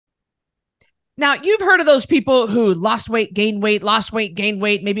Now, you've heard of those people who lost weight, gained weight, lost weight, gained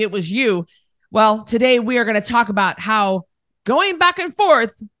weight. Maybe it was you. Well, today we are going to talk about how going back and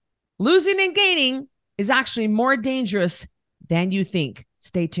forth, losing and gaining, is actually more dangerous than you think.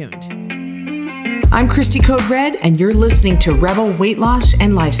 Stay tuned. I'm Christy Code Red, and you're listening to Rebel Weight Loss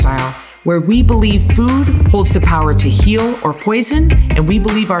and Lifestyle, where we believe food holds the power to heal or poison, and we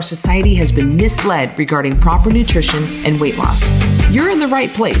believe our society has been misled regarding proper nutrition and weight loss. You're in the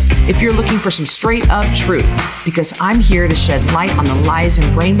right place if you're looking for some straight up truth, because I'm here to shed light on the lies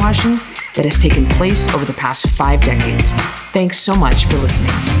and brainwashing that has taken place over the past 5 decades. Thanks so much for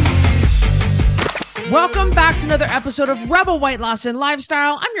listening. Welcome back to another episode of Rebel Weight Loss and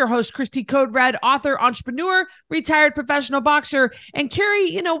Lifestyle. I'm your host, Christy Code Red, author, entrepreneur, retired professional boxer. And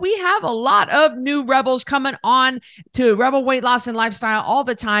Carrie, we have a lot of new rebels coming on to Rebel Weight Loss and Lifestyle all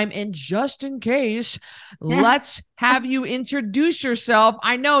the time. And just in case, let's have you introduce yourself.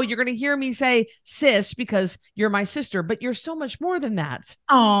 I know you're going to hear me say sis because you're my sister, but you're so much more than that.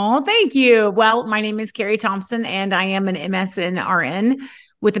 Oh, thank you. Well, my name is Carrie Thompson, and I am an MSN-RN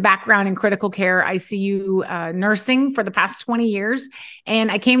with a background in critical care ICU nursing for the past 20 years.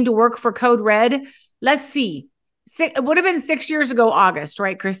 And I came to work for Code Red. Let's see. It would have been 6 years ago, August,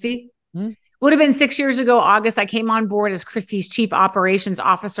 right, Christy? Would have been 6 years ago, August. I came on board as Christy's chief operations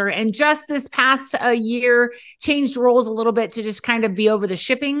officer. And just this past year, changed roles a little bit to just kind of be over the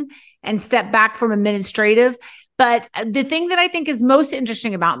shipping and step back from administrative. But the thing that I think is most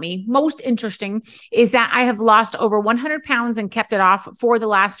interesting about me, is that I have lost over 100 pounds and kept it off for the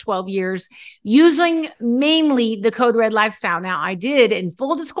last 12 years using mainly the Code Red lifestyle. Now, I did, in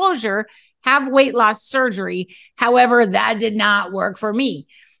full disclosure, have weight loss surgery. However, that did not work for me.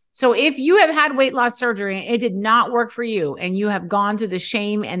 So if you have had weight loss surgery and it did not work for you, and you have gone through the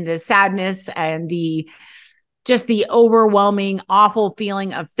shame and the sadness and the overwhelming, awful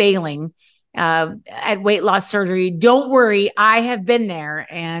feeling of failing, at weight loss surgery, don't worry. I have been there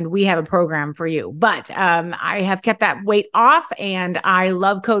and we have a program for you. But I have kept that weight off, and I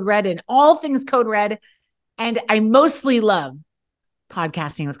love Code Red and all things Code Red. And I mostly love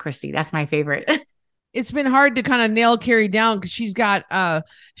podcasting with Christy. That's my favorite. It's been hard to kind of nail Carrie down because she's got a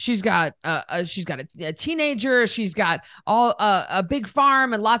teenager, she's got a big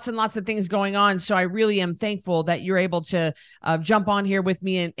farm and lots of things going on. So I really am thankful that you're able to jump on here with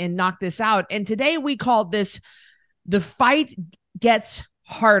me and knock this out. And today we called this "The Fight Gets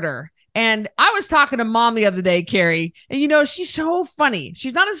Harder." And I was talking to Mom the other day, Carrie, and she's so funny.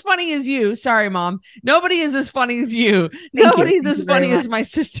 She's not as funny as you. Sorry, Mom. Nobody is as funny as you. Nobody is as funny as my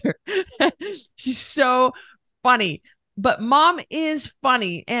sister. She's so funny. But Mom is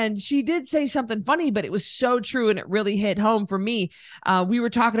funny, and she did say something funny, but it was so true, and it really hit home for me. We were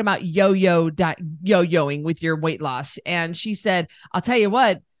talking about yo-yoing with your weight loss, and she said, I'll tell you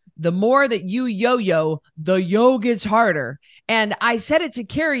what, the more that you yo-yo, the yo gets harder. And I said it to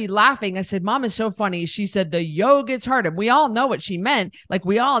Carrie laughing. I said, Mom is so funny. She said, the yo gets harder. We all know what she meant. Like,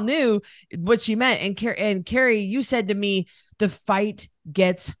 we all knew what she meant. And Carrie, you said to me, the fight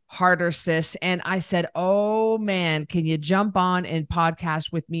gets harder, sis. And I said, oh man, can you jump on and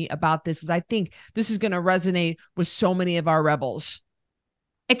podcast with me about this? Because I think this is going to resonate with so many of our rebels.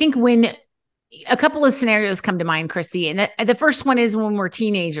 I think when a couple of scenarios come to mind, Christy. And the first one is when we're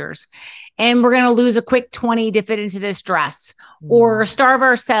teenagers and we're going to lose a quick 20 to fit into this dress, or starve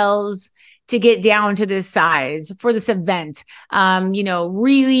ourselves to get down to this size for this event.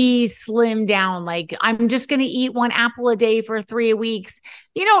 Really slim down. Like, I'm just going to eat 1 apple a day for 3 weeks.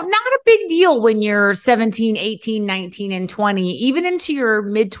 Not a big deal when you're 17, 18, 19, and 20, even into your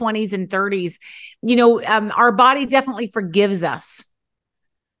mid 20s and 30s. Our body definitely forgives us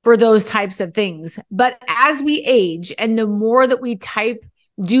for those types of things. But as we age, and the more that we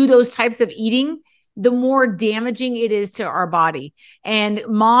do those types of eating, the more damaging it is to our body. And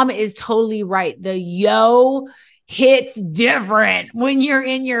Mom is totally right. The yo hits different when you're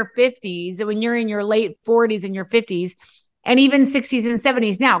in your 50s, when you're in your late 40s and your 50s, and even 60s and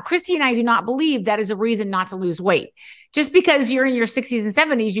 70s. Now, Christy and I do not believe that is a reason not to lose weight. Just because you're in your 60s and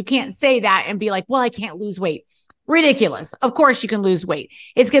 70s, you can't say that and be like, well, I can't lose weight. Ridiculous. Of course you can lose weight.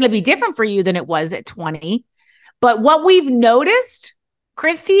 It's going to be different for you than it was at 20. But what we've noticed,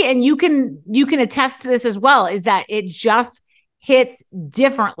 Christy, and you can attest to this as well, is that it just hits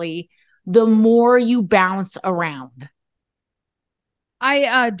differently the more you bounce around.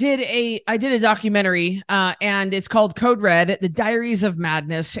 I did a documentary, and it's called Code Red: The Diaries of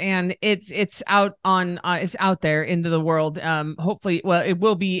Madness, and it's out there into the world. Hopefully, well, it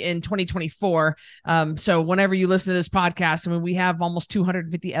will be in 2024. So whenever you listen to this podcast, I mean, we have almost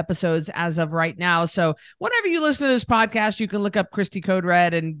 250 episodes as of right now. So whenever you listen to this podcast, you can look up Christy Code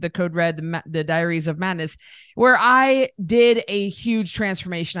Red and the Code Red: the Diaries of Madness, where I did a huge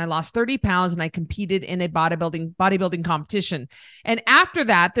transformation. I lost 30 pounds and I competed in a bodybuilding competition. And after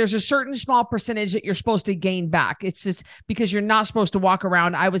that, there's a certain small percentage that you're supposed to gain back. It's just because you're not supposed to walk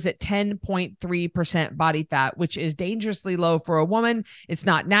around. I was at 10.3% body fat, which is dangerously low for a woman. It's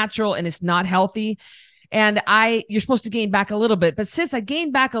not natural and it's not healthy. And you're supposed to gain back a little bit, but since I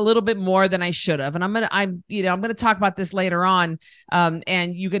gained back a little bit more than I should have, and I'm going to talk about this later on,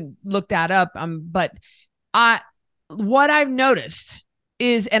 and you can look that up. But what I've noticed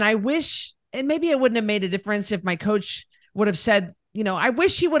is, and I wish, and maybe it wouldn't have made a difference if my coach would have said, I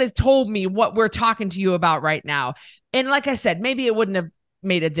wish he would have told me what we're talking to you about right now. And like I said, maybe it wouldn't have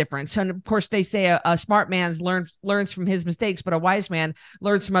made a difference. And of course, they say a smart man learns from his mistakes, but a wise man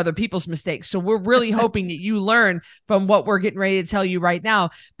learns from other people's mistakes. So we're really hoping that you learn from what we're getting ready to tell you right now.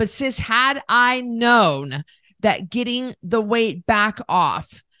 But sis, had I known that getting the weight back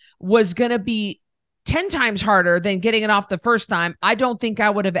off was going to be 10 times harder than getting it off the first time, I don't think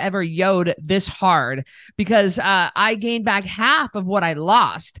I would have ever yoed this hard, because I gained back half of what I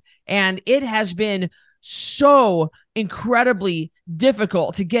lost. And it has been so incredibly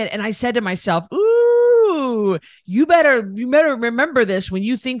difficult to get. And I said to myself, ooh, you better remember this when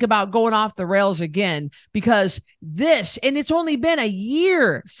you think about going off the rails again, because and it's only been a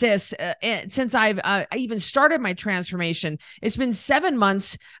year, sis, since I even started my transformation. It's been 7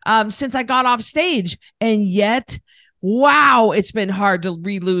 months since I got off stage, and yet, wow, it's been hard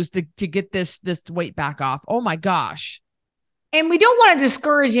to to get this weight back off. Oh my gosh. And we don't want to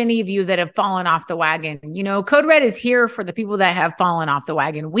discourage any of you that have fallen off the wagon. Code Red is here for the people that have fallen off the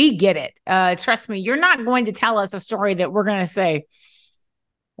wagon. We get it. Trust me, you're not going to tell us a story that we're going to say,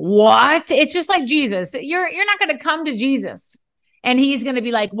 what? It's just like Jesus. You're not going to come to Jesus and he's going to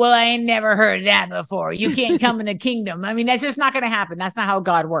be like, well, I ain't never heard that before. You can't come in the kingdom. I mean, that's just not going to happen. That's not how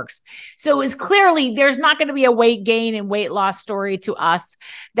God works. So it's clearly, there's not going to be a weight gain and weight loss story to us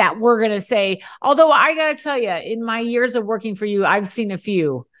that we're going to say, although I got to tell you, in my years of working for you, I've seen a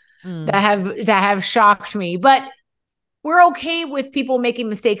few that have shocked me, but we're okay with people making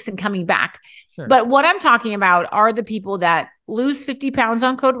mistakes and coming back. Sure. But what I'm talking about are the people that lose 50 pounds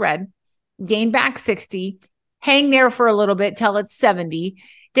on Code Red, gain back 60, hang there for a little bit till it's 70.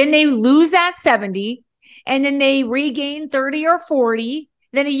 Then they lose that 70 and then they regain 30 or 40.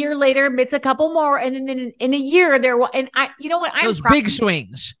 Then a year later, it's a couple more. And then in a year there, and you know what? Those big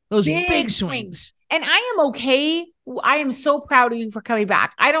swings, those big swings. And I am okay. I am so proud of you for coming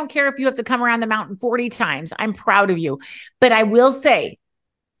back. I don't care if you have to come around the mountain 40 times. I'm proud of you. But I will say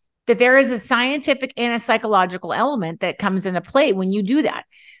that there is a scientific and a psychological element that comes into play when you do that.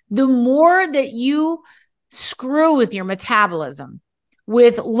 The more that you screw with your metabolism,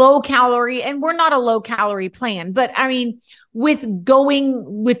 with low calorie, and we're not a low calorie plan, but I mean, with going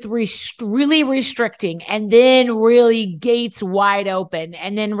with really restricting and then really gates wide open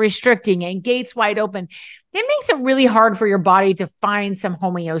and then restricting and gates wide open, it makes it really hard for your body to find some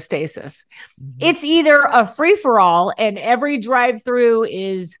homeostasis. Mm-hmm. It's either a free for all and every drive through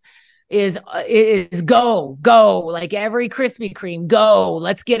is go, like every Krispy Kreme, go,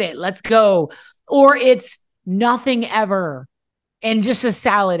 let's get it, let's go. Or it's nothing ever and just a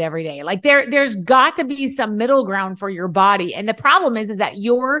salad every day. Like there's got to be some middle ground for your body. And the problem is that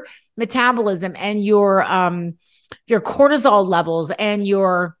your metabolism and your cortisol levels and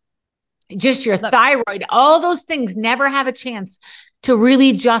your thyroid, all those things never have a chance to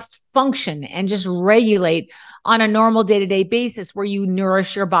really just function and just regulate on a normal day-to-day basis where you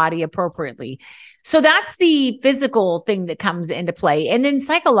nourish your body appropriately. So that's the physical thing that comes into play. And then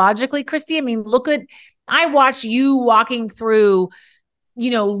psychologically, Christy, I mean, I watch you walking through,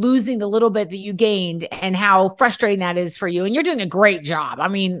 losing the little bit that you gained and how frustrating that is for you. And you're doing a great job. I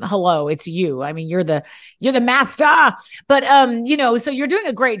mean, hello, it's you. I mean, you're the master, but, so you're doing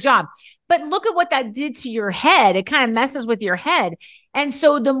a great job. But look at what that did to your head. It kind of messes with your head. And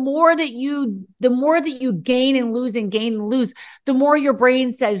so the more that you gain and lose and gain and lose, the more your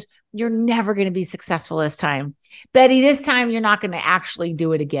brain says, you're never going to be successful this time. Betty, this time you're not going to actually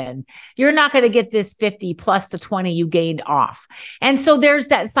do it again. You're not going to get this 50 plus the 20 you gained off. And so there's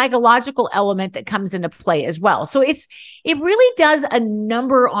that psychological element that comes into play as well. So it really does a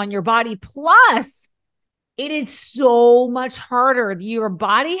number on your body. Plus, it is so much harder. Your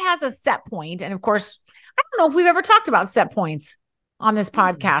body has a set point. And of course, I don't know if we've ever talked about set points on this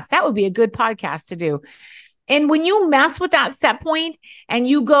podcast. That would be a good podcast to do. And when you mess with that set point and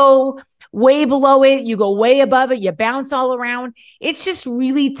you go way below it, you go way above it, you bounce all around, it's just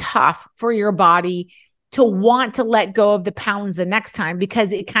really tough for your body to want to let go of the pounds the next time,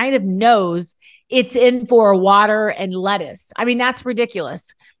 because it kind of knows it's in for water and lettuce. I mean, that's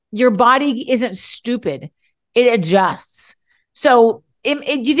ridiculous. Your body isn't stupid. It adjusts. So do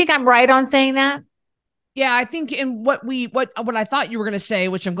you think I'm right on saying that? Yeah, I think in what I thought you were going to say,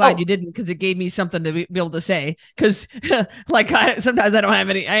 which I'm glad you didn't, because it gave me something to be able to say. Because sometimes I don't have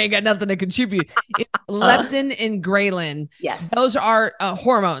any, I ain't got nothing to contribute. Leptin and ghrelin, Yes, those are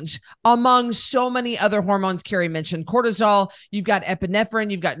hormones among so many other hormones. Carrie mentioned cortisol. You've got epinephrine,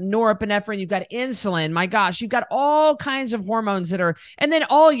 you've got norepinephrine, you've got insulin. My gosh, you've got all kinds of hormones that are, and then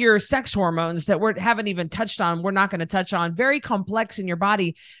all your sex hormones that we haven't even touched on. We're not going to touch on. Very complex in your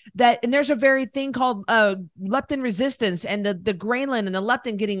body. And there's a very thing called leptin resistance, and the ghrelin and the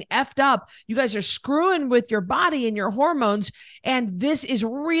leptin getting effed up. You guys are screwing with your body and your hormones, and this is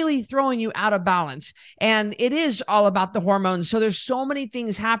really throwing you out of balance. And it is all about the hormones. So there's so many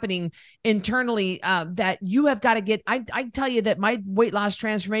things happening internally that you have got to get. I tell you that my weight loss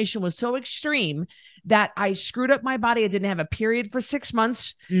transformation was so extreme that I screwed up my body. I didn't have a period for 6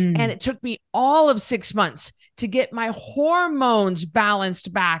 months. And it took me all of 6 months to get my hormones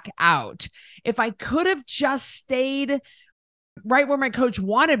balanced back out. If I could have just stayed right where my coach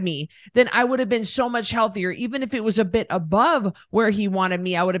wanted me, then I would have been so much healthier. Even if it was a bit above where he wanted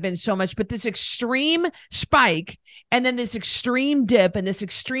me, I would have been so much. But this extreme spike and then this extreme dip and this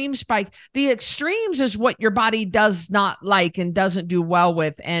extreme spike, the extremes is what your body does not like and doesn't do well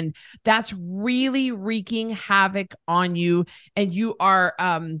with. And that's really wreaking havoc on you. And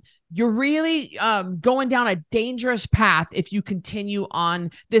you're really going down a dangerous path if you continue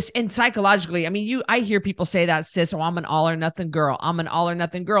on this. And psychologically, I mean, I hear people say that, sis, oh, I'm an all or nothing girl. I'm an all or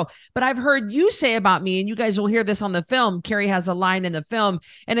nothing girl. But I've heard you say about me, and you guys will hear this on the film. Carrie has a line in the film,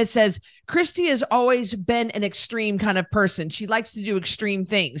 and it says, Christy has always been an extreme kind of person. She likes to do extreme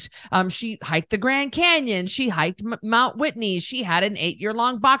things. She hiked the Grand Canyon. She hiked Mount Whitney. She had an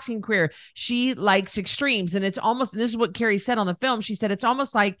 8-year-long boxing career. She likes extremes. And it's almost, and this is what Carrie said on the film. She said, it's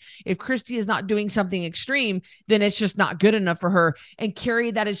almost like if Christy is not doing something extreme, then it's just not good enough for her. And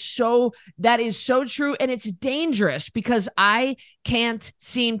Carrie, that is so true. And it's dangerous because I can't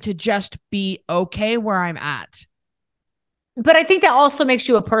seem to just be okay where I'm at. But I think that also makes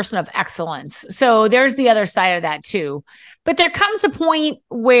you a person of excellence. So there's the other side of that too. But there comes a point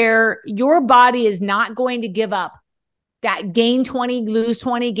where your body is not going to give up that gain 20, lose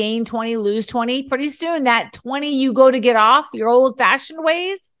 20, gain 20, lose 20. Pretty soon that 20 you go to get off your old fashioned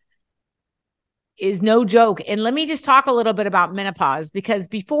ways is no joke. And let me just talk a little bit about menopause, because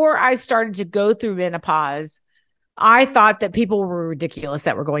before I started to go through menopause, I thought that people were ridiculous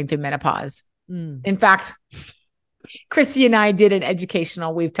that were going through menopause. In fact, Christy and I did an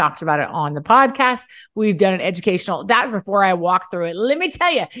educational. We've talked about it on the podcast. We've done an educational. That was before I walked through it. Let me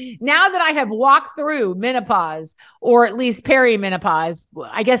tell you, now that I have walked through menopause, or at least perimenopause,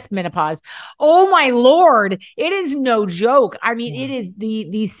 I guess menopause. Oh my Lord, it is no joke. I mean, it is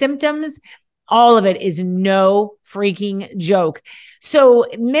the symptoms. All of it is no freaking joke. So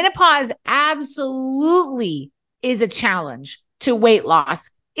menopause absolutely is a challenge to weight loss.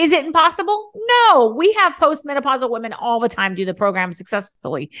 Is it impossible? No, we have postmenopausal women all the time do the program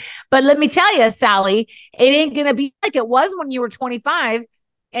successfully. But let me tell you, Sally, it ain't going to be like it was when you were 25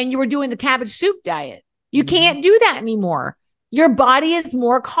 and you were doing the cabbage soup diet. You can't do that anymore. Your body is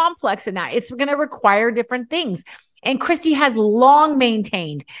more complex than that. It's going to require different things. And Christy has long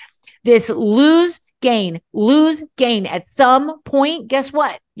maintained this lose, gain. At some point, guess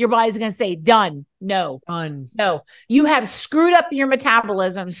what? Your body's going to say, done. No. You have screwed up your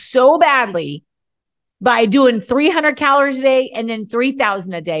metabolism so badly by doing 300 calories a day and then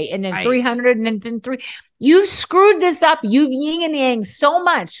 3,000 a day and then 300 and then 3. You screwed this up. You've yin and yang so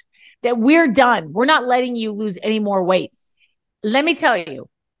much that we're done. We're not letting you lose any more weight. Let me tell you,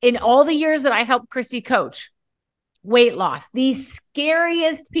 in all the years that I helped Christy coach weight loss, the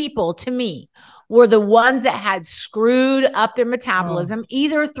scariest people to me were the ones that had screwed up their metabolism,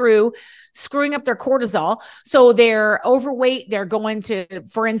 either through screwing up their cortisol. So they're overweight. They're going to,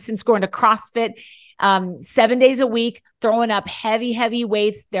 for instance, going to CrossFit 7 days a week, throwing up heavy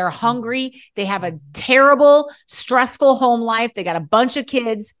weights. They're hungry. They have a terrible, stressful home life. They got a bunch of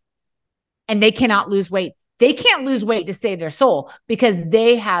kids and they cannot lose weight. They can't lose weight to save their soul because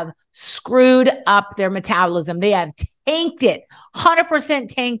they have screwed up their metabolism. They have tanked it, 100%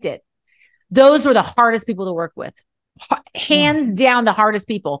 tanked it. Those were the hardest people to work with. Hands down, the hardest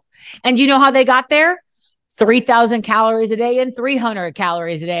people. And you know how they got there? 3,000 calories a day and 300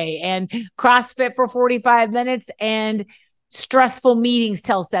 calories a day, and CrossFit for 45 minutes and stressful meetings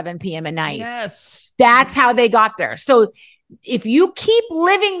till 7 p.m. at night. Yes. That's how they got there. So if you keep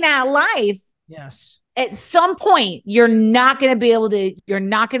living that life, yes, at some point you're not going to be able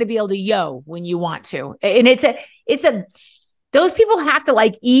to yo when you want to. And those people have to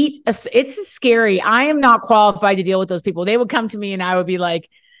like eat. It's scary. I am not qualified to deal with those people. They would come to me and I would be like,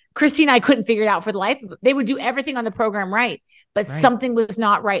 Christine, I couldn't figure it out for the life of it. They would do everything on the program right, but something was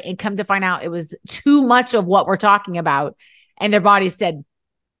not right. And come to find out it was too much of what we're talking about. And their body said,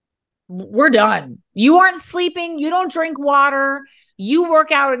 we're done. You aren't sleeping. You don't drink water. You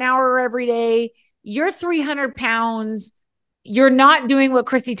work out an hour every day. You're 300 pounds. You're not doing what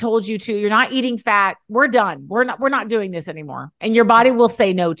Christy told you to. You're not eating fat. We're done. We're not doing this anymore. And your body will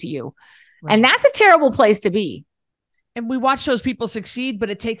say no to you. Right. And that's a terrible place to be. And we watch those people succeed, but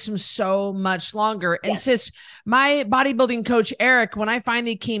it takes them so much longer. And sis, my bodybuilding coach, Eric, when I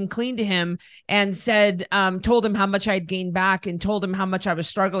finally came clean to him and said, told him how much I'd gained back and told him how much I was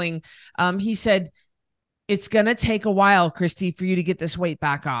struggling, he said, it's going to take a while, Christy, for you to get this weight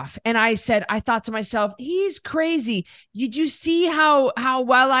back off. And I thought to myself, he's crazy. Did you see how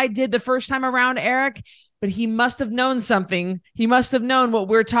well I did the first time around, Eric? But he must have known something. He must have known what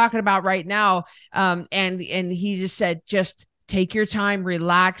we're talking about right now. And he just said, just take your time,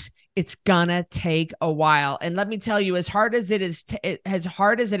 relax. It's gonna take a while. And let me tell you, as hard as it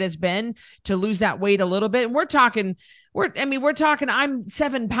has been to lose that weight a little bit, and we're talking, I'm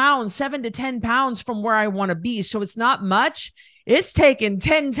 7 to 10 pounds from where I want to be. So it's not much. It's taken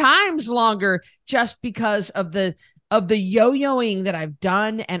 10 times longer just because of the yo-yoing that I've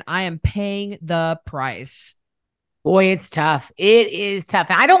done, and I am paying the price. Boy, it's tough. It is tough.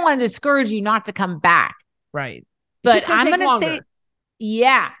 And I don't want to discourage you not to come back. Right. But I'm going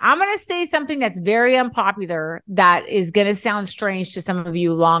to say something that's very unpopular that is going to sound strange to some of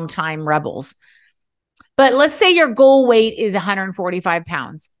you longtime rebels. But let's say your goal weight is 145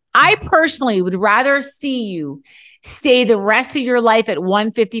 pounds. I personally would rather see you stay the rest of your life at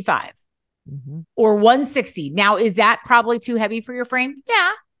 155. Or 160. Now, is that probably too heavy for your frame?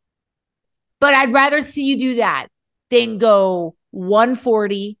 Yeah. But I'd rather see you do that than go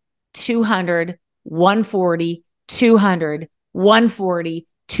 140, 200, 140, 200, 140,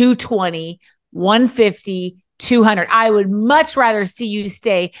 220, 150, 200. I would much rather see you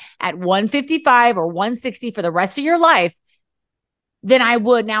stay at 155 or 160 for the rest of your life than I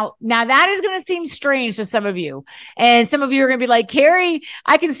would. Now that is going to seem strange to some of you. And some of you are going to be like, Carrie,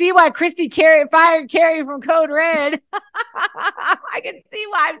 I can see why Christy fired Carrie from Code Red. I can see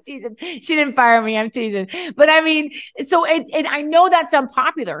why. I'm teasing. She didn't fire me. I'm teasing. But I mean, so, and I know that's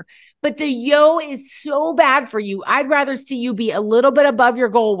unpopular, but the yo is so bad for you. I'd rather see you be a little bit above your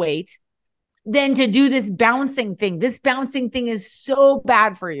goal weight than to do this bouncing thing. This bouncing thing is so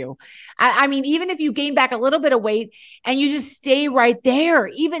bad for you. I mean, even if you gain back a little bit of weight and you just stay right there,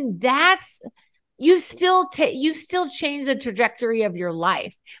 even that's, you still change the trajectory of your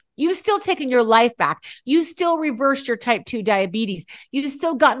life. You've still taken your life back. You still reversed your type 2 diabetes. You've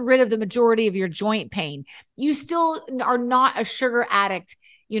still gotten rid of the majority of your joint pain. You still are not a sugar addict,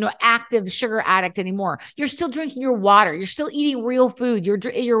 active sugar addict anymore. You're still drinking your water. You're still eating real food.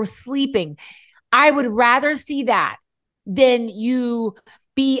 You're sleeping. I would rather see that than you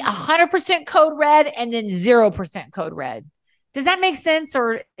be 100% Code Red and then 0% Code Red. Does that make sense?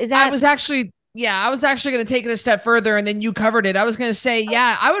 Or is that? I was actually going to take it a step further, and then you covered it. I was going to say,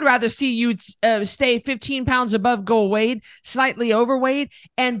 I would rather see you stay 15 pounds above goal weight, slightly overweight,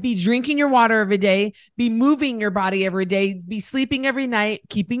 and be drinking your water every day, be moving your body every day, be sleeping every night,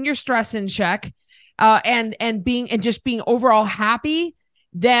 keeping your stress in check, and just being overall happy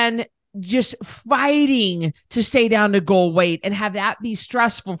than just fighting to stay down to goal weight and have that be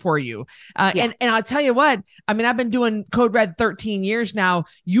stressful for you. And I'll tell you what, I mean, I've been doing Code Red 13 years now.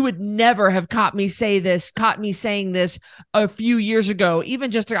 You would never have caught me saying this a few years ago.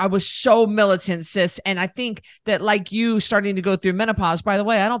 Even just, I was so militant, sis. And I think that, like you, starting to go through menopause, by the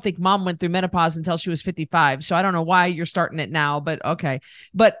way, I don't think mom went through menopause until she was 55. So I don't know why you're starting it now, but okay.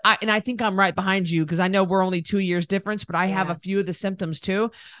 But I think I'm right behind you, because I know we're only 2 years difference, but I have a few of the symptoms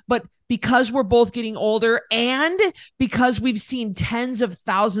too. But because we're both getting older and because we've seen tens of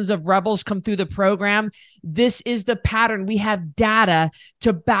thousands of rebels come through the program, this is the pattern. We have data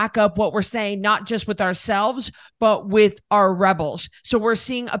to back up what we're saying, not just with ourselves, but with our rebels. So we're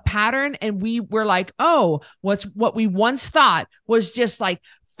seeing a pattern, and we're like, oh, what we once thought was just like,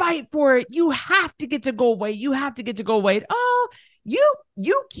 fight for it. You have to get to goal weight. You have to get to goal weight. Oh,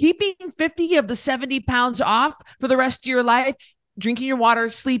 you keeping 50 of the 70 pounds off for the rest of your life, drinking your water,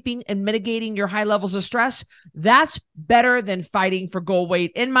 sleeping, and mitigating your high levels of stress, that's better than fighting for goal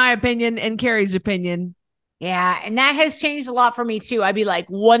weight, in my opinion, and Carrie's opinion. Yeah. And that has changed a lot for me too. I'd be like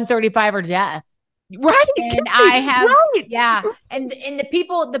 135 or death. Right, And I Carrie, have, right. yeah. And the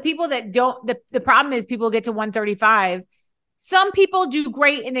people that don't, the problem is people get to 135. Some people do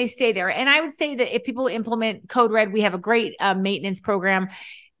great and they stay there. And I would say that if people implement Code Red, we have a great maintenance program.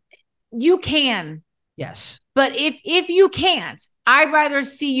 You can, Yes. but if you can't, I'd rather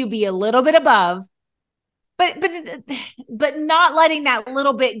see you be a little bit above, but not letting that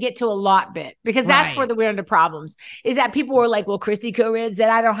little bit get to a lot bit, because that's where Right. we're into problems. Is that people were like, well, Christy Code Red said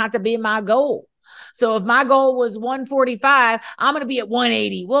I don't have to be in my goal. So if my goal was 145, I'm going to be at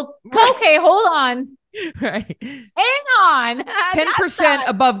 180. Well, Right. okay, hold on. Right. Hang on. That's 10% not,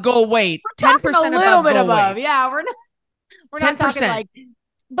 above goal weight. we're talking a 10% little above bit goal above. weight. Yeah, we're not talking 10%. like,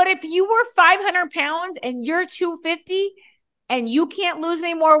 but if you were 500 pounds and you're 250 and you can't lose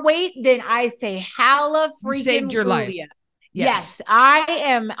any more weight, then I say halla You saved freaking your life. Lulia. Yes. Yes, I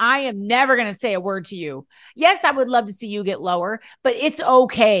am never going to say a word to you. Yes, I would love to see you get lower, but it's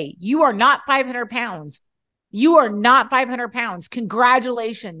okay. You are not 500 pounds. You are not 500 pounds.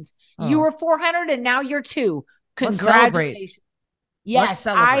 Congratulations. You Oh, were 400 and now you're 2. let's celebrate. Congratulations. Let's Yes,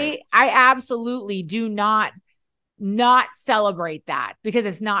 celebrate. I absolutely do not celebrate that, because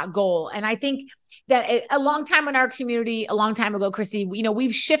it's not goal. And I think that a long time in our community, a long time ago, Chrissy,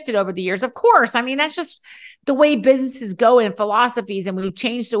 we've shifted over the years. Of course. I mean, that's just the way businesses go and philosophies, and we've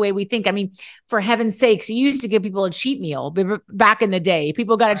changed the way we think. I mean, for heaven's sakes, you used to give people a cheat meal back in the day.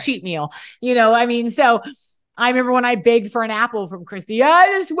 People got a Right. cheat meal, I mean, so I remember when I begged for an apple from Christy. I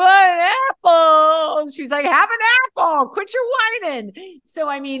just want an apple. She's like, have an apple. Quit your whining. So,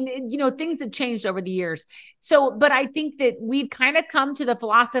 I mean, things have changed over the years. So, but I think that we've kind of come to the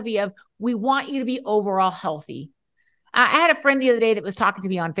philosophy of, we want you to be overall healthy. I had a friend the other day that was talking to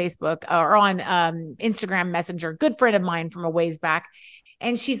me on Facebook or on Instagram Messenger, good friend of mine from a ways back.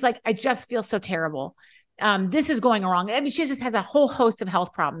 And she's like, I just feel so terrible. This is going wrong. I mean, she just has a whole host of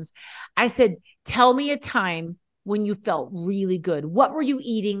health problems. I said, tell me a time when you felt really good. What were you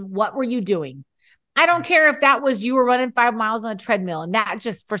eating? What were you doing? I don't care if that was you were running 5 miles on a treadmill and that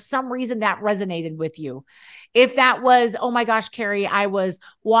just for some reason that resonated with you. If that was, oh my gosh, Carrie, I was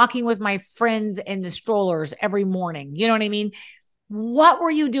walking with my friends in the strollers every morning. You know what I mean? What were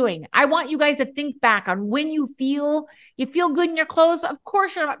you doing? I want you guys to think back on when you feel good in your clothes. Of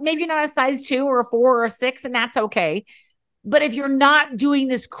course, maybe you're not a size 2 or a 4 or a 6, and that's okay. But if you're not doing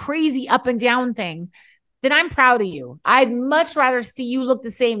this crazy up and down thing, then I'm proud of you. I'd much rather see you look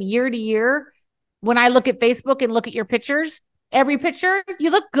the same year to year. When I look at Facebook and look at your pictures, every picture, you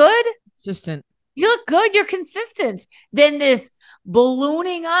look good. Consistent. You look good. You're consistent. Then this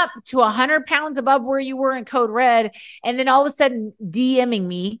ballooning up to 100 pounds above where you were in Code Red. And then all of a sudden DMing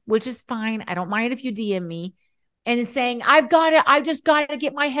me, which is fine. I don't mind if you DM me, and saying, I just got to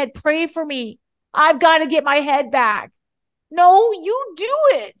get my head. Pray for me. I've got to get my head back. No, you do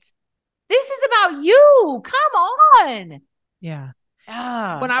it. This is about you. Come on. Yeah.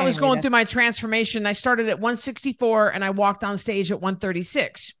 When I was Anyway, going through that's my transformation, I started at 164 and I walked on stage at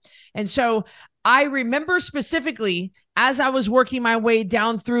 136. And so I remember specifically as I was working my way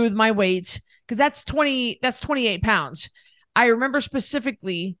down through my weight, because that's 28 pounds. I remember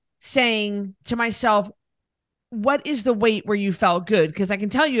specifically saying to myself, what is the weight where you felt good? Because I can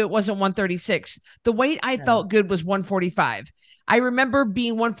tell you it wasn't 136. The weight I no. felt good was 145. I remember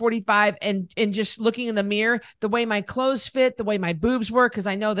being 145 and just looking in the mirror, the way my clothes fit, the way my boobs were, because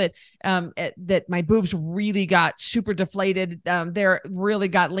I know that that my boobs really got super deflated. They're really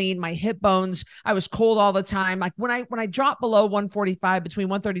got lean. My hip bones, I was cold all the time. Like when I dropped below 145, between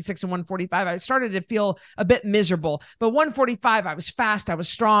 136 and 145, I started to feel a bit miserable. But 145, I was fast, I was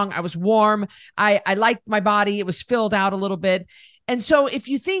strong, I was warm. I liked my body. It was filled out a little bit. And so if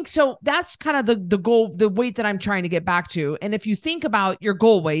you think, so that's kind of the goal, the weight that I'm trying to get back to. And if you think about your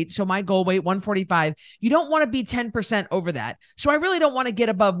goal weight, so my goal weight 145, you don't want to be 10% over that. So I really don't want to get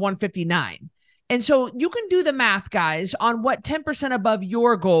above 159. And so you can do the math, guys, on what 10% above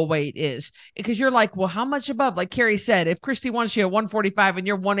your goal weight is. Because you're like, well, how much above? Like Carrie said, if Christy wants you at 145 and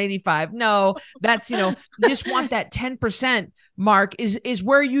you're 185, no, that's, you just want that 10% mark is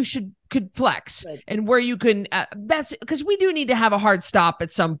where you could flex Good. and where you can that's because we do need to have a hard stop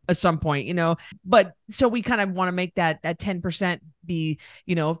at some point, but so we kind of want to make that 10% be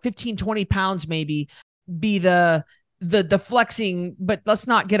 15, 20 pounds maybe be the flexing, but let's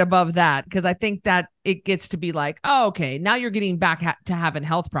not get above that, because I think that it gets to be like, oh, okay, now you're getting back to having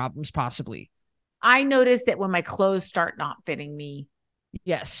health problems possibly. I notice that when my clothes start not fitting me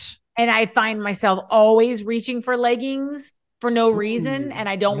Yes. and I find myself always reaching for leggings, for no Ooh. reason and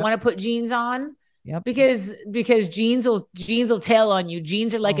I don't Yep. want to put jeans on Yep. because jeans will tail on you.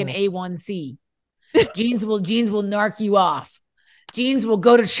 Jeans are like an Oh. A1C. Jeans will narc you off. Jeans will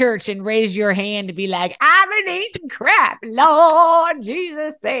go to church and raise your hand to be like, I've been eating crap. Lord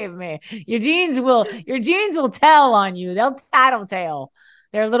Jesus, save me. Your jeans will tell on you. They'll tattletale.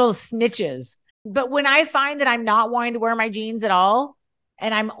 They're little snitches. But when I find that I'm not wanting to wear my jeans at all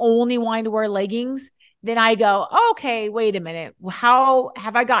and I'm only wanting to wear leggings, then I go, okay, wait a minute. How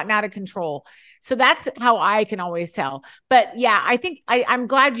have I gotten out of control? So that's how I can always tell. But yeah, I think I'm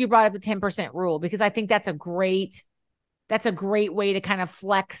glad you brought up the 10% rule because I think that's a great way to kind of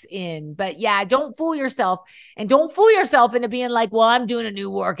flex in. But yeah, don't fool yourself and don't fool yourself into being like, well, I'm doing a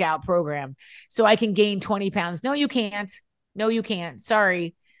new workout program so I can gain 20 pounds. No, you can't. No, you can't.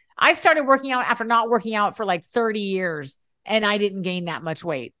 Sorry. I started working out after not working out for like 30 years and I didn't gain that much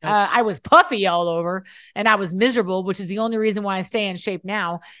weight. Nope. I was puffy all over and I was miserable, which is the only reason why I stay in shape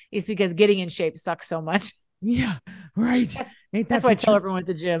now is because getting in shape sucks so much. Yeah. Right. Ain't That's that why I the tell truth? everyone at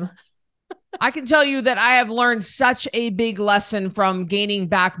the gym. I can tell you that I have learned such a big lesson from gaining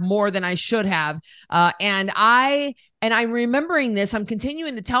back more than I should have. And I'm remembering this. I'm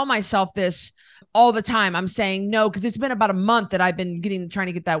continuing to tell myself this all the time. I'm saying no, because it's been about a month that I've been trying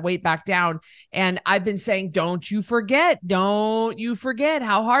to get that weight back down. And I've been saying, don't you forget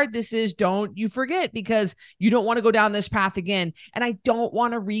how hard this is. Don't you forget, because you don't want to go down this path again. And I don't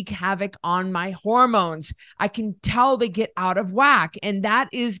want to wreak havoc on my hormones. I can tell they get out of whack, and that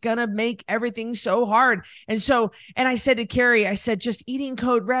is going to make everything so hard. And I said to Carrie, I said, just eating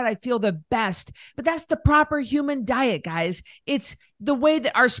Code Red, I feel the best. But that's the proper human diet, guys. It's the way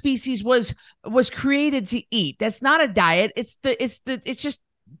that our species was created to eat. That's not a diet. It's just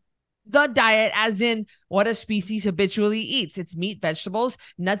the diet, as in what a species habitually eats. It's meat, vegetables,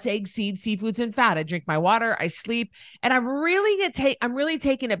 nuts, eggs, seeds, seafoods, and fat. I drink my water, I sleep, and I'm really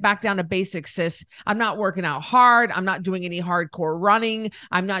taking it back down to basics, sis. I'm not working out hard. I'm not doing any hardcore running.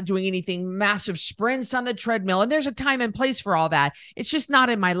 I'm not doing anything massive sprints on the treadmill. And there's a time and place for all that. It's just not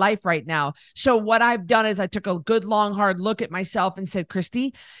in my life right now. So what I've done is I took a good, long, hard look at myself and said,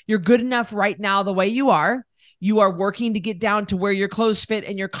 Christy, you're good enough right now the way you are. You are working to get down to where your clothes fit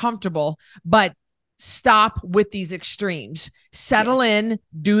and you're comfortable, but stop with these extremes. Settle Yes. in,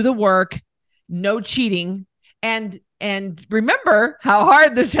 do the work, no cheating, and remember how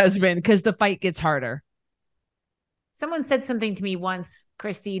hard this has been, because the fight gets harder. Someone said something to me once,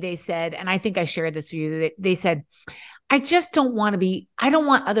 Christy. They said, and I think I shared this with you. They said, I just I don't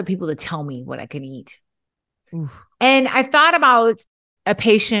want other people to tell me what I can eat. Oof. And I thought about a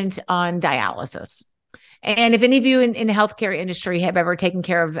patient on dialysis. And if any of you in the healthcare industry have ever taken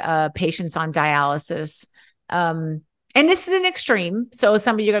care of patients on dialysis, and this is an extreme, so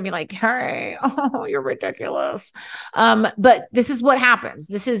some of you are going to be like, hey, oh, you're ridiculous. But this is what happens.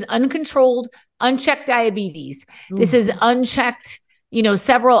 This is uncontrolled, unchecked diabetes. This Oof. is unchecked,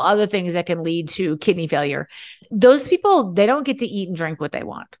 several other things that can lead to kidney failure. Those people, they don't get to eat and drink what they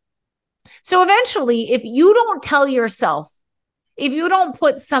want. So eventually, if you don't tell yourself, if you don't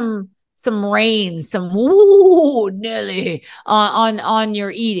put some reins, some woo Nelly on your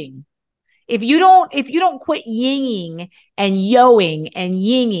eating, if you don't quit yinging and yoing and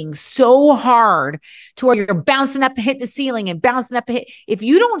yinging so hard to where you're bouncing up and hit the ceiling and bouncing up and hit, if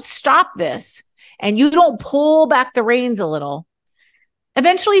you don't stop this and you don't pull back the reins a little,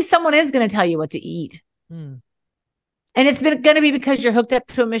 eventually someone is going to tell you what to eat. Mm. And it's going to be because you're hooked up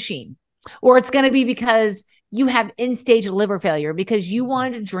to a machine, or it's going to be because you have end-stage liver failure because you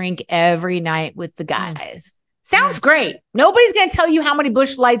wanted to drink every night with the guys. Sounds great. Nobody's going to tell you how many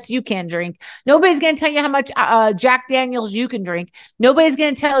Busch Lights you can drink. Nobody's going to tell you how much Jack Daniels you can drink. Nobody's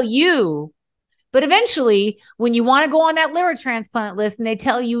going to tell you. But eventually, when you want to go on that liver transplant list and they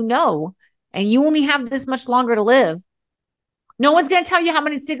tell you no, and you only have this much longer to live, no one's going to tell you how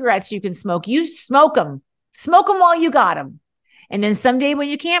many cigarettes you can smoke. You smoke them. Smoke them while you got them. And then someday when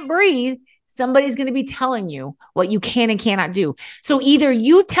you can't breathe, somebody's going to be telling you what you can and cannot do. So either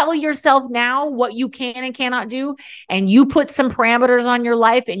you tell yourself now what you can and cannot do, and you put some parameters on your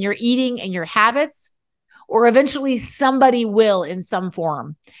life and your eating and your habits, or eventually somebody will in some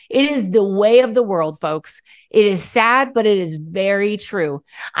form. It is the way of the world, folks. It is sad, but it is very true.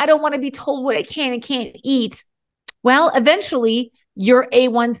 I don't want to be told what I can and can't eat. Well, eventually your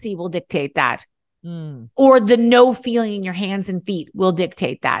A1C will dictate that. Or the no feeling in your hands and feet will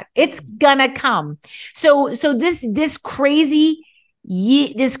dictate that. It's gonna come. So this crazy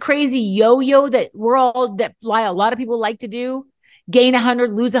yo-yo that a lot of people like to do, gain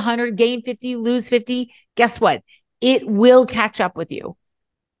 100, lose 100, gain 50, lose 50. Guess what? It will catch up with you.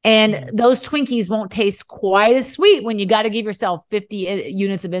 And those Twinkies won't taste quite as sweet when you got to give yourself 50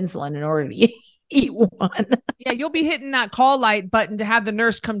 units of insulin in order to eat one. Yeah, you'll be hitting that call light button to have the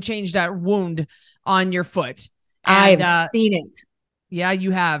nurse come change that wound on your foot. And, I've seen it. Yeah,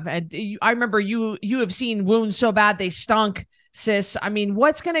 you have. And I remember you have seen wounds so bad they stunk, sis. I mean,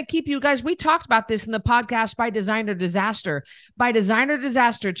 what's going to keep you guys? We talked about this in the podcast By Design or Disaster. By Design or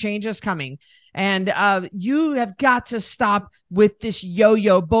Disaster, change is coming. And you have got to stop with this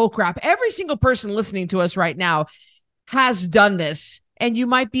yo-yo bullcrap. Every single person listening to us right now has done this. And you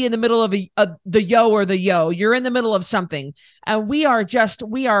might be in the middle of the yo or the yo. You're in the middle of something. And we are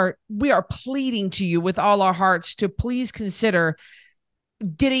pleading to you with all our hearts to please consider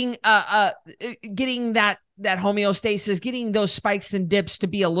getting that homeostasis, getting those spikes and dips to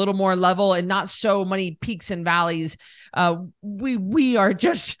be a little more level and not so many peaks and valleys.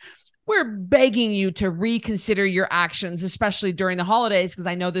 We're begging you to reconsider your actions, especially during the holidays, because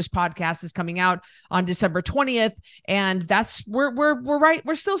I know this podcast is coming out on December 20th, and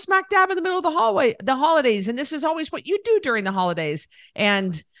we're still smack dab in the middle of the holidays, and this is always what you do during the holidays,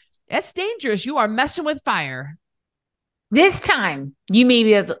 and that's dangerous. You are messing with fire. This time, you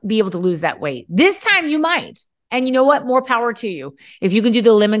may be able to lose that weight. This time, you might. And you know what? More power to you. If you can do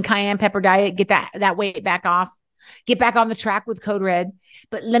the lemon cayenne pepper diet, get that weight back off. Get back on the track with Code Red.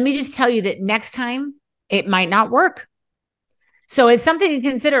 But let me just tell you that next time, it might not work. So it's something to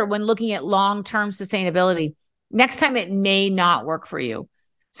consider when looking at long-term sustainability. Next time, it may not work for you.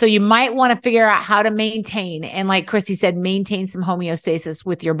 So you might want to figure out how to maintain, and like Christy said, maintain some homeostasis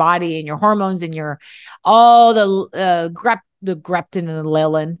with your body and your hormones and all the greptin and the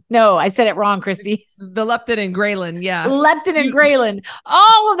ghrenin. No, I said it wrong, Christy. The leptin and ghrenin, yeah. Leptin and ghrenin,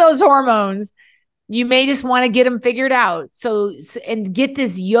 all of those hormones. You may just want to get them figured out. And get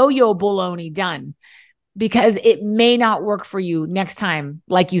this yo-yo baloney done, because it may not work for you next time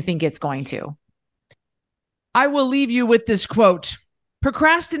like you think it's going to. I will leave you with this quote.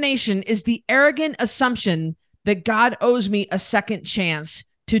 Procrastination is the arrogant assumption that God owes me a second chance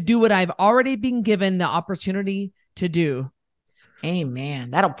to do what I've already been given the opportunity to do.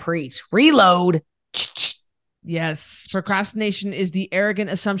 Amen. That'll preach. Reload. Yes. Procrastination is the arrogant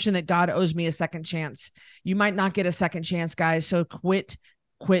assumption that God owes me a second chance. You might not get a second chance, guys. So quit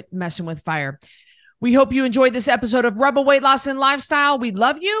messing with fire. We hope you enjoyed this episode of Rebel Weight Loss and Lifestyle. We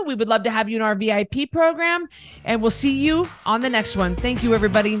love you. We would love to have you in our VIP program, and we'll see you on the next one. Thank you,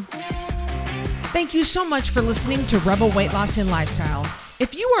 everybody. Thank you so much for listening to Rebel Weight Loss and Lifestyle.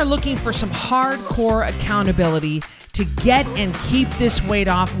 If you are looking for some hardcore accountability to get and keep this weight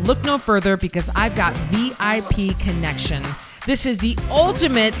off, look no further, because I've got VIP Connection. This is the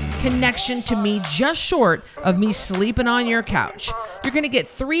ultimate connection to me, just short of me sleeping on your couch. You're going to get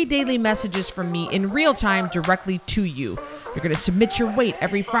 3 daily messages from me in real time directly to you. You're going to submit your weight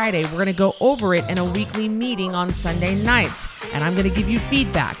every Friday. We're going to go over it in a weekly meeting on Sunday nights, and I'm going to give you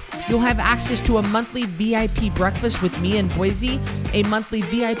feedback. You'll have access to a monthly VIP breakfast with me in Boise, a monthly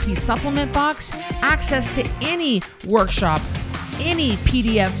VIP supplement box, access to any workshop, any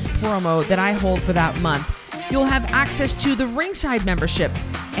PDF promo that I hold for that month. You'll have access to the Ringside membership.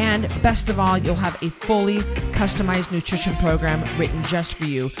 And best of all, you'll have a fully customized nutrition program written just for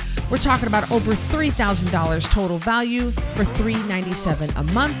you. We're talking about over $3,000 total value for $397 a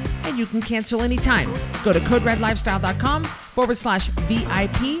month, and you can cancel anytime. Go to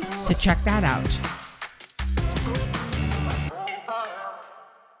coderedlifestyle.com/VIP to check that out.